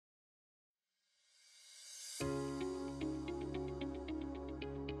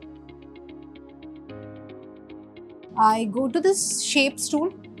I go to this shapes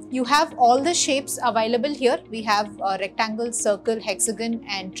tool. You have all the shapes available here. We have a rectangle, circle, hexagon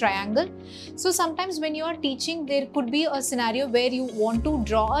and triangle. So sometimes when you are teaching, there could be a scenario where you want to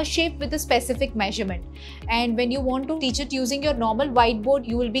draw a shape with a specific measurement. And when you want to teach it using your normal whiteboard,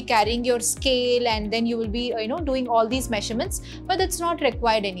 you will be carrying your scale and then you will be doing all these measurements, but it's not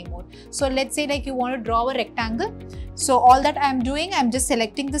required anymore. So let's say like you want to draw a rectangle. So all that I'm doing, I'm just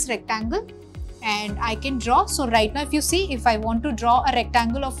selecting this rectangle and I can draw. So right now if you see, if I want to draw a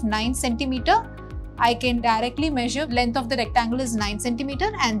rectangle of 9 centimeter, I can directly measure length of the rectangle is 9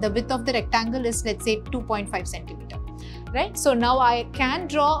 centimeter and the width of the rectangle is, let's say, 2.5 centimeter. Right? So now I can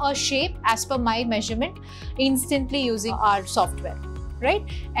draw a shape as per my measurement instantly using our software. Right?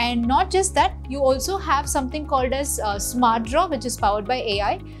 And not just that, you also have something called as Smart Draw, which is powered by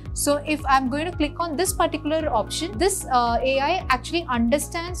AI. So if I'm going to click on this particular option, this AI actually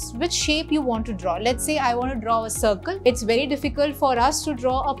understands which shape you want to draw. Let's say I want to draw a circle. It's very difficult for us to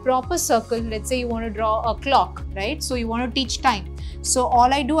draw a proper circle. Let's say you want to draw a clock, right? So you want to teach time. So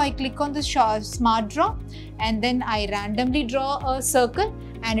all I do, I click on this Smart Draw and then I randomly draw a circle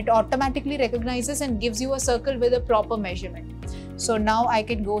and it automatically recognizes and gives you a circle with a proper measurement. So now I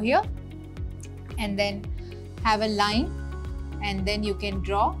can go here and then have a line and then you can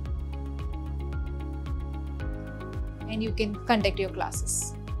draw and you can conduct your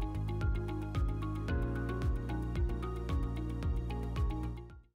classes.